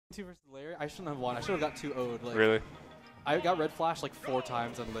2 versus Larry. I shouldn't have won. I should have got 2 0'd. Like, Really? I got red flash like 4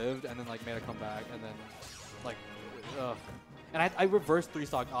 times and lived, and then like made a comeback, and then like, ugh. And I reversed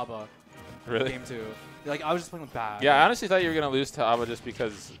 3-stock Abba. Really? Game 2. Like I was just playing with bad. Yeah, I honestly thought you were gonna lose to Abba just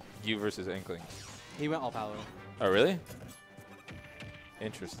because you versus Inkling. He went all Palo. Oh really?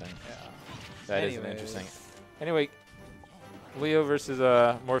 Interesting. Yeah. That is interesting. Anyway, Leo versus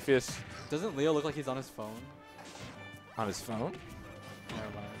Morpheus. Doesn't Leo look like he's on his phone? On his phone? Never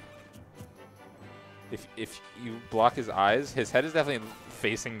mind. If you block his eyes, his head is definitely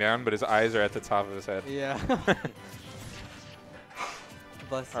facing down, but his eyes are at the top of his head. Yeah.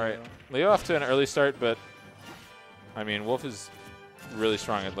 Bless All you. right, Leo off to an early start, but I mean, Wolf is really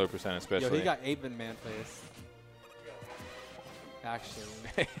strong at low percent, especially. Yo, he got 8-bit man face.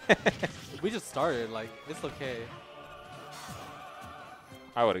 Actually. We just started. Like, it's okay.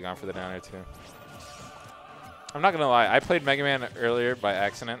 I would have gone for the down air too. I'm not gonna lie, I played Mega Man earlier by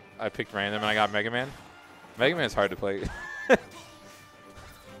accident. I picked random and I got Mega Man. Mega Man's hard to play.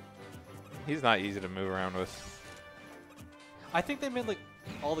 He's not easy to move around with. I think they made like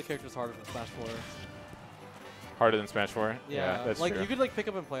all the characters harder than Smash 4. Harder than Smash 4? Yeah, that's like true. you could like pick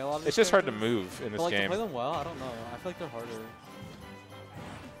up and play a lot of these It's just hard to characters, move in this but, like, game. to play them well, I don't know. I feel like they're harder.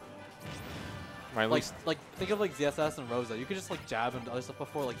 My Like, least think of like ZSS and Rosa. You could just like jab and other stuff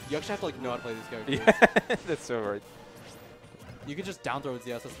before. Like you actually have to like know how to play these characters. yeah, that's so right. You could just down throw with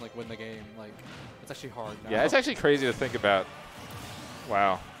ZSS and like win the game. Like it's actually hard now. Yeah, it's actually crazy to think about.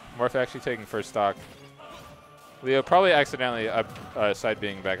 Wow. Morph actually taking first stock. Leo probably accidentally side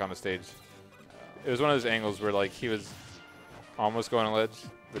being back on the stage. It was one of those angles where like he was almost going to ledge,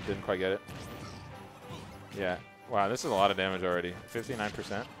 but didn't quite get it. Yeah. Wow, this is a lot of damage already.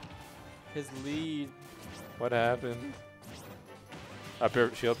 59%. His lead. What happened? Up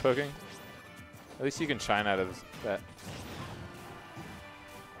air shield poking? At least you can shine out of that.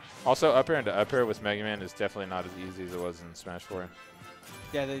 Also, up air into up air with Mega Man is definitely not as easy as it was in Smash 4.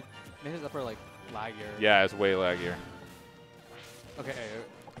 Yeah, they made his upper like laggier. Yeah, it's way laggier. Okay.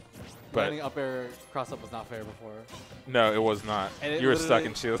 But Landing up air cross up was not fair before. no, it was not. And You were stuck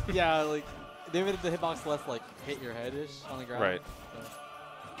in shield. Yeah, like they made the hitbox less like hit your head ish on the ground. Right. So.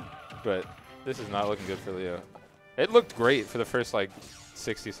 But this is not looking good for Leo. It looked great for the first like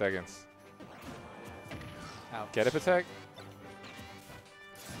 60 seconds. Ouch. Get up attack?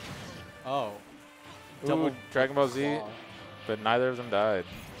 Oh. Double Dragon Ball Z, claw. but neither of them died.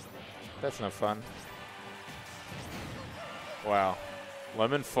 That's no fun. Wow.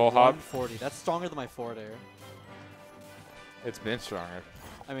 Lemon full hop. 140. That's stronger than my forward air. It's been stronger.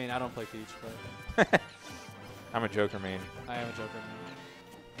 I mean, I don't play Peach, but I'm a Joker main. I am a Joker.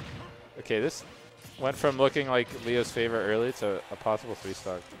 Okay, this went from looking like Leo's favorite early to a possible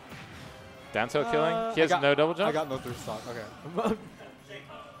 3-stock. Down tilt killing? He has no double jump? I got no 3-stock. Okay.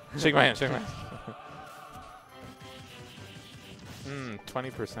 Shake my hand, shake my hand.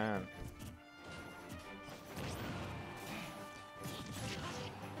 20%.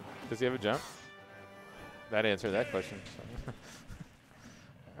 Does he have a jump? That answered that question. So.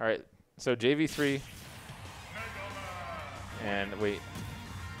 All right, so JV3. And wait.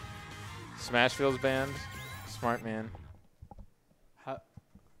 Smashville's banned. Smart man. What?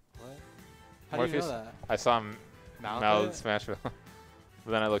 How do you Morpheus? know that? I saw him mouth it? Smashville.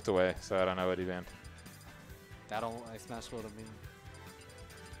 But then I looked away, so I don't know what he banned. That don't like Smash World to me.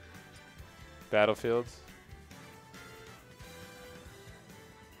 Battlefields.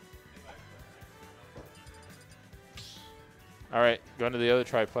 All right, going to the other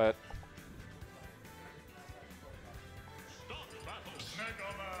triplat.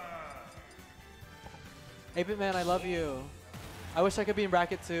 Hey, man, I love you. I wish I could be in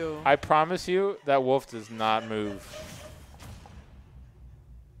bracket too. I promise you that Wolf does not move.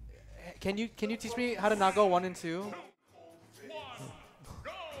 Can you teach me how to not go 1 and 2?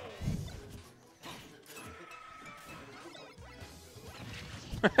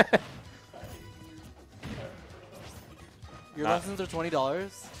 Your lessons are $20.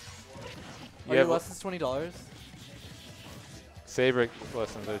 Are your lessons $20? Sabric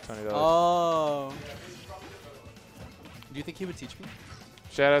lessons are $20. Oh. Do you think he would teach me?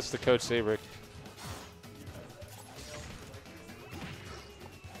 Shout outs to Coach Sabric.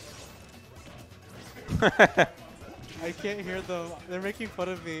 I can't hear them. They're making fun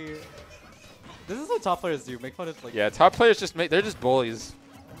of me. This is what top players do. Make fun of like. Yeah, top players they're just bullies.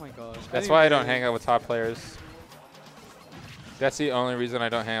 Oh my gosh. That's why I don't hang out with top players. That's the only reason I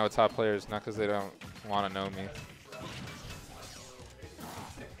don't hang out with top players, not because they don't want to know me.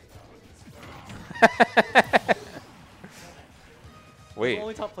 Wait. We're the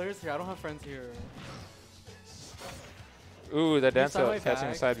only top players here. I don't have friends here. Ooh, that down tilt side catching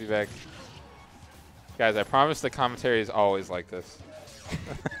back. the side B back. Guys, I promise the commentary is always like this.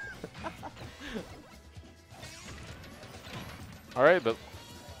 All right, but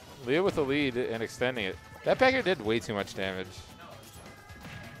Leo with the lead and extending it. That back air did way too much damage.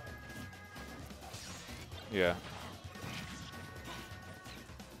 Yeah.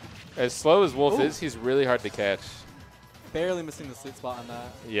 As slow as Wolf is, he's really hard to catch. Barely missing the sweet spot on that.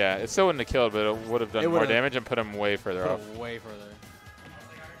 Yeah, it still wouldn't have killed, but it would have done more damage and put him way further off. Way further.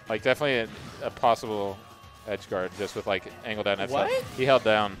 Like, definitely a possible edge guard just with, like, angle down. What? He held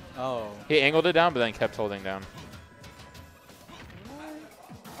down. Oh. He angled it down, but then kept holding down.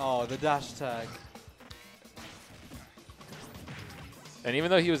 Oh, the dash attack. And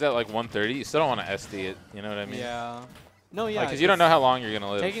even though he was at, like, 130, you still don't want to SD it. You know what I mean? Yeah. No, yeah. Because you don't know how long you're going to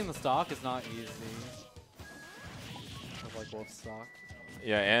live. Taking the stock is not easy. Of, like, Wolf's stock.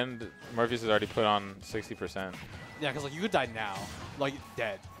 Yeah, and Morpheus has already put on 60%. Yeah, because, like, you could die now. Like,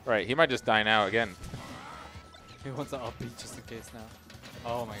 dead. Right, he might just die now again. He wants to upbeat just in case now.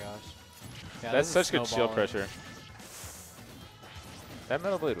 Oh, my gosh. Yeah, That's such good shield snowballing. pressure. That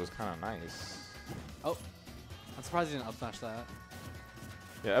Metal Blade was kind of nice. Oh. I'm surprised he didn't up smash that.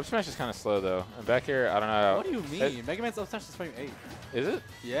 Yeah, up smash is kind of slow, though. And back air, I don't know. What do you mean? Mega Man's up smash is frame 8. Is it?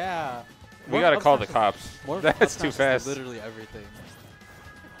 Yeah. We got to call the cops. That's too fast. Literally everything.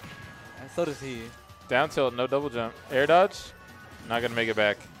 And so does he. Down tilt, no double jump. Air dodge, not going to make it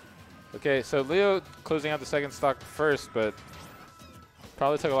back. Okay, so Leo closing out the second stock first, but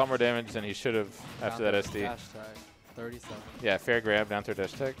probably took a lot more damage than he should have after that SD. Dash tag, 37. Yeah, fair grab, down throw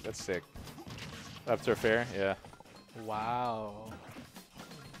dash tech. That's sick. Up throw fair, yeah. Wow.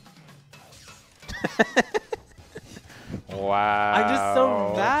 Wow. I'm just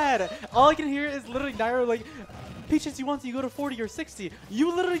so mad. All I can hear is literally Nairo like, Peaches, you want to go to 40 or 60.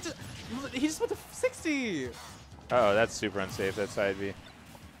 You literally just, he just went to 60. Uh-oh, that's super unsafe, that side B.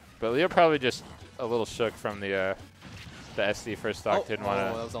 But Leo probably just a little shook from the SD first stock. Didn't want to.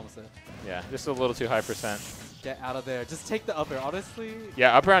 Oh, that was almost it. Yeah, just a little too high percent. Get out of there. Just take the up air, honestly.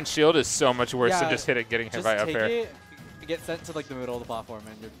 Yeah, up air on shield is so much worse than just getting hit by up air. Just take it, get sent to like the middle of the platform,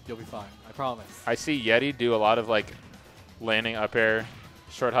 and you'll be fine. I promise. I see Yeti do a lot of like landing up air,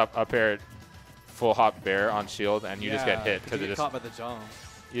 short hop up air, full hop bear on shield, and you just get hit because you it get just caught by the jump.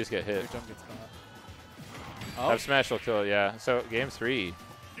 you just get hit. Your jump gets caught. Up smash will kill it. Yeah. So game 3.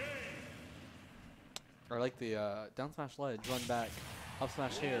 Or like the down smash ledge, run back, up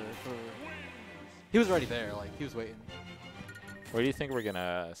smash here. He was already there, like he was waiting. Where do you think we're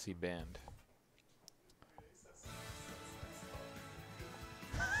gonna see banned?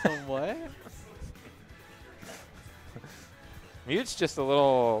 From what? Mute's just a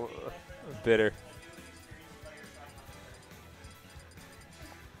little bitter.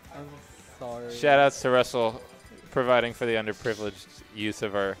 I'm sorry. Shout outs to Russell providing for the underprivileged youth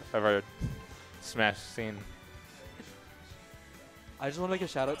of our Smash scene. I just want to make a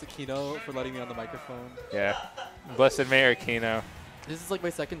shout out to Kino for letting me on the microphone. Yeah. Blessed Mayor Kino. This is like my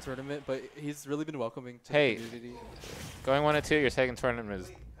second tournament, but he's really been welcoming to Hey. the community. Going 1-2, your second tournament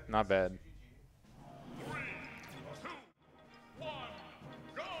is not bad.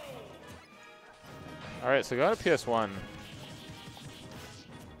 All right, so go to PS1.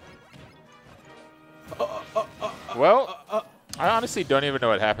 Well, I honestly don't even know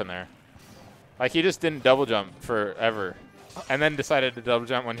what happened there. Like, he just didn't double jump forever, and then decided to double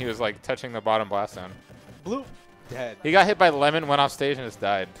jump when he was, like, touching the bottom blast zone. Blue, dead. He got hit by Lemon, went off stage, and just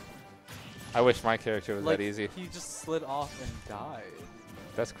died. I wish my character was Like, that easy. he just slid off and died.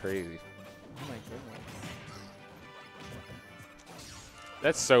 That's crazy. Oh my goodness.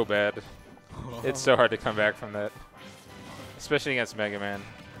 That's so bad. It's so hard to come back from that, especially against Mega Man.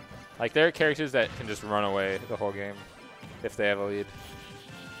 Like, there are characters that can just run away the whole game if they have a lead.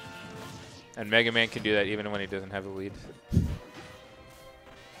 And Mega Man can do that even when he doesn't have a lead.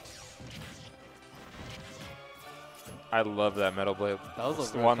 I love that Metal Blade. That was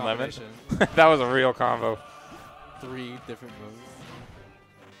Just a real one lemon. combination. That was a real combo. 3 different moves.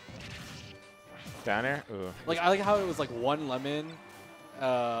 Down air? Ooh. Like, I like how it was like 1 lemon,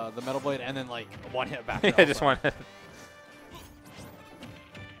 the Metal Blade, and then like 1 hit back. Yeah, just one hit.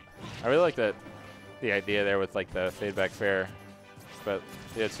 I really like the idea there with like the fade back fair, but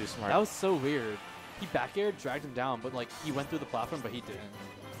yeah, it's too smart. That was so weird. He back aired, dragged him down, but like he went through the platform, but he didn't.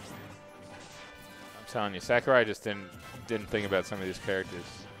 I'm telling you, Sakurai just didn't think about some of these characters.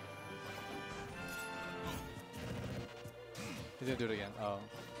 He's gonna do it again. Oh,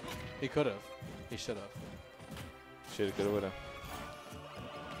 he could have. He should have. Shoulda, coulda, woulda.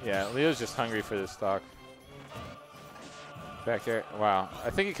 Yeah, Leo's just hungry for this stock. Back air. Wow.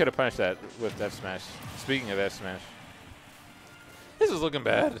 I think he could have punished that with F smash. Speaking of F smash. This is looking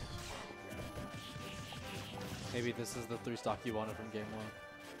bad. Maybe this is the 3 stock you wanted from game 1.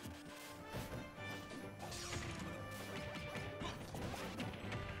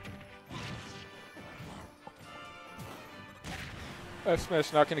 F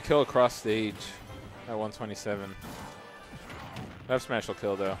smash not going to kill across stage at 127. F smash will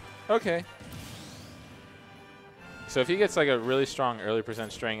kill though. Okay. So if he gets like a really strong early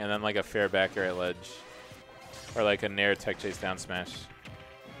percent string and then like a fair backer at ledge, or like a nair tech chase down smash,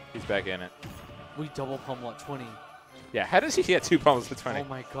 he's back in it. We double pummel at 20. Yeah, how does he get 2 pummels at 20? Oh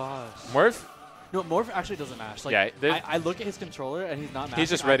my gosh. Morph? No, Morph actually doesn't mash. Like, yeah, I look at his controller and he's not mashing. He's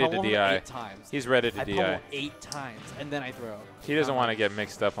just ready to pummel him DI. 8 times. He's ready to I DI. pummel 8 times and then I throw. He doesn't want to get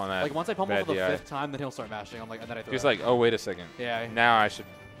mixed up on that. Like once I pummel bad for the DI. 5th time, then he'll start mashing. I'm like, and then I throw. He's like, oh wait a second. Yeah. Now I should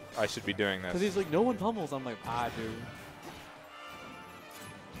be doing Because this. he's like, no one pummels. I'm like, I do.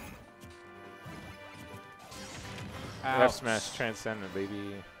 F smash transcendent,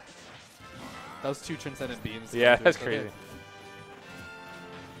 baby. That was 2 transcendent beams. Yeah, Okay. that's crazy.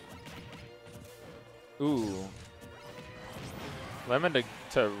 Ooh. Lemon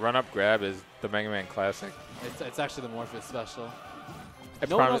to run up grab is the Mega Man classic. It's actually the Morpheus special. I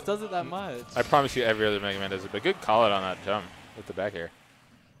No one promise- else does it that much. I promise you every other Mega Man does it, but good call it on that jump with the back air.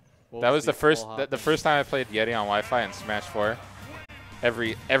 What That was the first full hop? the first time I played Yeti on Wi-Fi in Smash 4.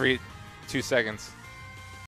 Every 2 seconds.